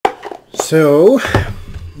So,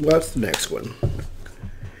 what's the next one?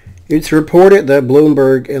 It's reported that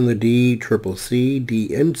Bloomberg and the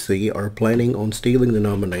DMC are planning on stealing the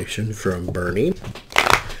nomination from Bernie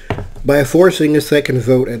by forcing a second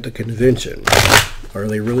vote at the convention. Are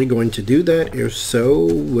they really going to do that? If so,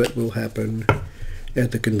 what will happen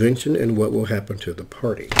at the convention and what will happen to the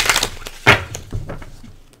party?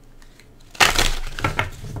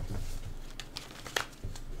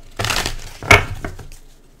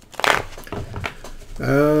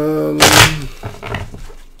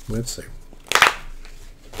 Let's see.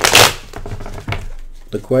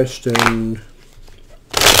 The question...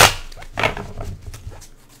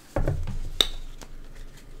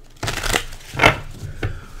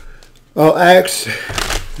 I'll ask,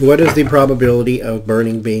 what is the probability of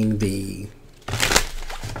Bernie being the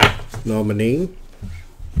nominee?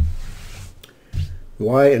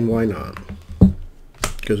 Why and why not?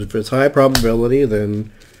 Because if it's high probability,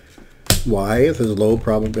 then why? If it's low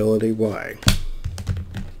probability, why?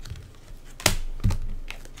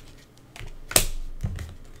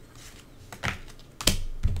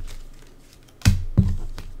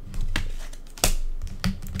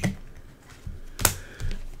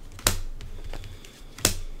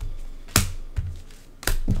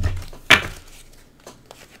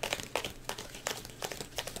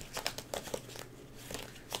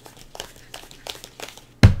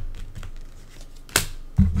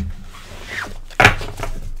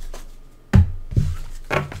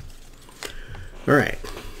 All right.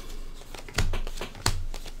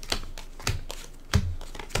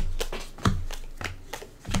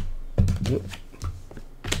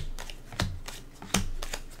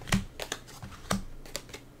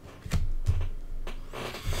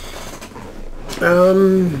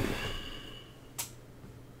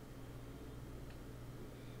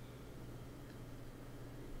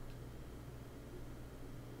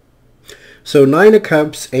 So Nine of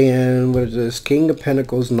Cups and what is this? King of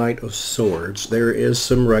Pentacles, Knight of Swords. There is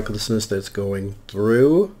some recklessness that's going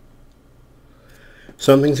through.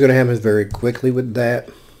 Something's going to happen very quickly with that.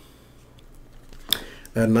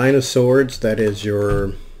 Nine of Swords, that is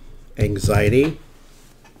your anxiety.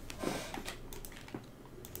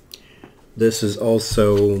 This is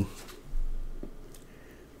also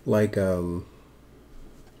like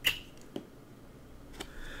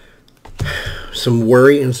some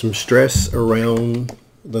worry and some stress around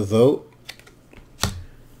the vote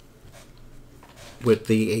with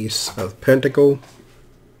the Ace of Pentacles.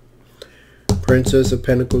 Princess of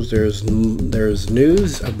Pentacles, there's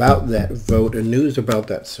news about that vote and news about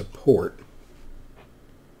that support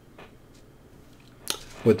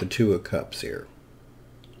with the Two of Cups here.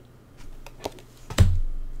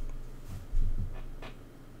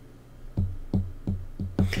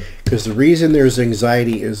 Because the reason there's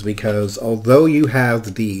anxiety is because although you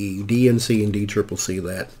have the DNC and DCCC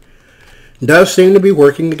that does seem to be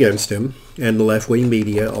working against him, and the left-wing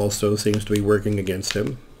media also seems to be working against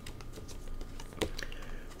him,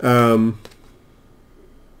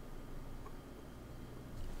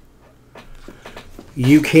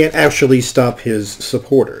 you can't actually stop his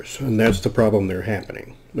supporters, and that's the problem they're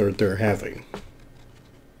having.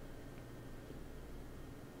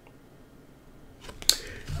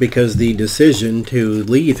 Because the decision to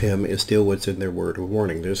leave him is still what's in their word of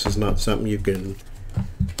warning. This is not something you can,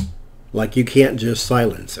 like, you can't just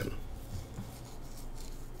silence him.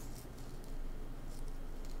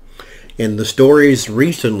 And the stories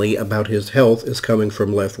recently about his health is coming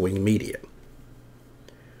from left-wing media,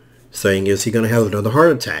 saying, is he going to have another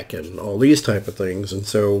heart attack and all these type of things. And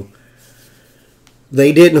so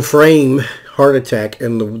they didn't frame heart attack,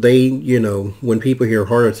 and they, you know, when people hear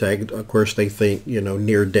heart attack, of course they think, you know,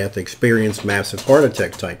 near-death experience, massive heart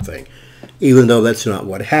attack type thing, even though that's not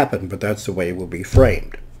what happened, but that's the way it will be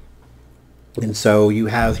framed. And so you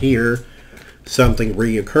have here something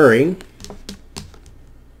reoccurring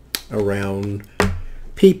around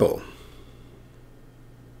people.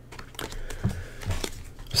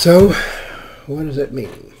 So what does that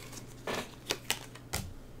mean?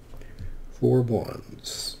 Four of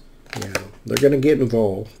Wands. Yeah, they're going to get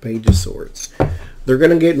involved. Page of Swords. They're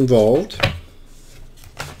going to get involved.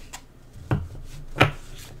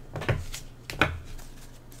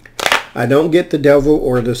 I don't get the Devil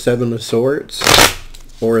or the Seven of Swords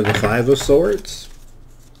or the Five of Swords.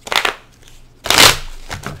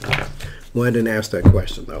 Well, I didn't ask that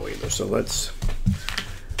question though either. So let's...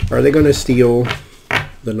 Are they going to steal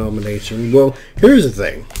the nomination? Well, here's the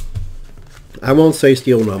thing. I won't say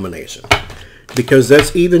steal nomination, because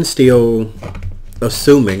that's even still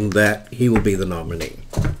assuming that he will be the nominee.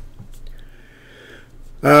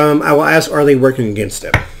 I will ask, are they working against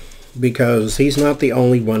him? because he's not the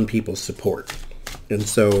only one people support. And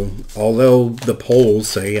so, although the polls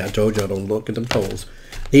say, I told you I don't look at the polls,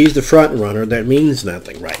 he's the front runner, that means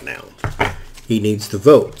nothing right now. He needs the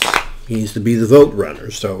votes. He needs to be the vote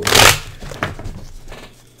runner. So,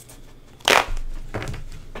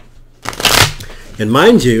 and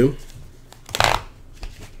mind you,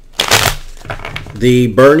 the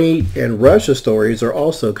Bernie and Russia stories are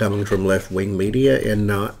also coming from left-wing media and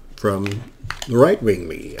not from the right-wing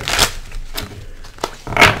media.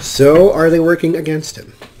 So, are they working against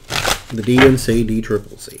him? The DNC,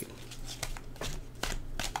 DCCC.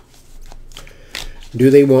 Do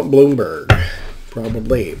they want Bloomberg?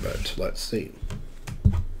 Probably, but let's see.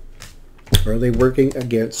 Are they working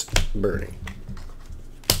against Bernie?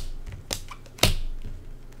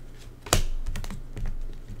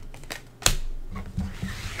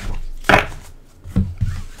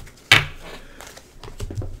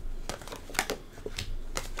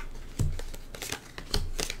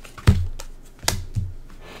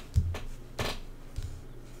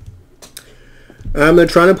 They're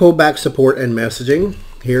trying to pull back support and messaging.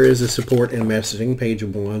 Here is the support and messaging, page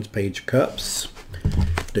of wands, page of cups.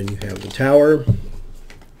 Then you have the tower.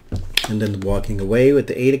 And then the walking away with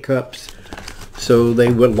the 8 of cups. So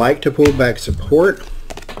they would like to pull back support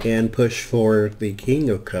and push for the king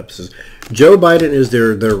of cups. Joe Biden is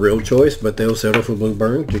their real choice, but they'll settle for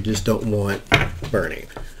Bloomberg. They just don't want Bernie.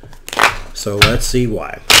 So let's see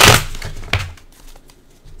why.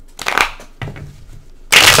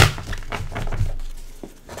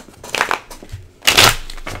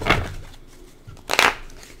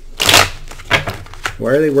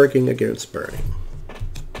 Why are they working against Bernie?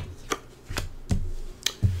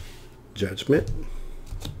 Judgment.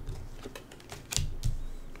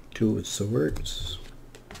 2 of Swords.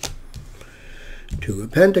 2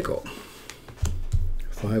 of Pentacles.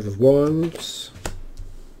 5 of Wands.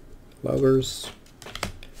 Lovers.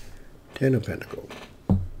 10 of Pentacles.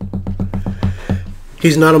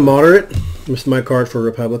 He's not a moderate. This is my card for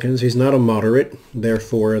Republicans. He's not a moderate.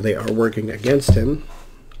 Therefore, they are working against him.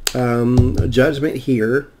 Judgment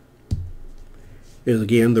here is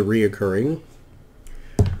again the reoccurring.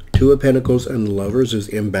 2 of Pentacles and Lovers is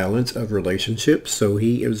imbalance of relationships. So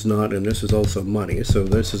he is not, and this is also money. So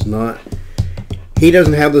this is not, he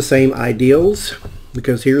doesn't have the same ideals,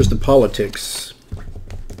 because here's the politics.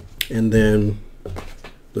 And then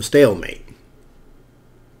the stalemate.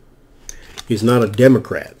 He's not a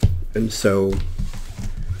Democrat. And so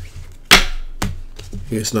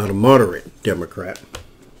he's not a moderate Democrat.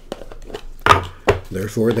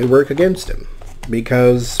 Therefore, they work against him,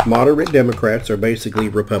 because moderate Democrats are basically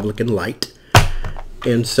Republican light,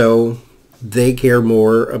 and so they care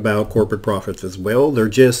more about corporate profits as well. They're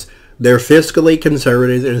fiscally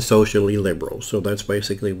conservative and socially liberal. So that's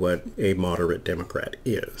basically what a moderate Democrat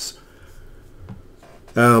is.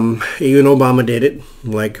 Even Obama did it.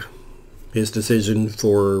 Like, his decision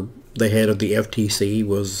for the head of the FTC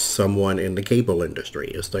was someone in the cable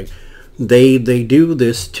industry. It's like they do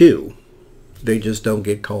this too. They just don't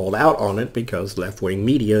get called out on it because left-wing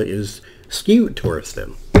media is skewed towards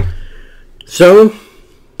them. So,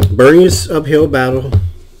 Bernie's uphill battle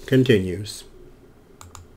continues.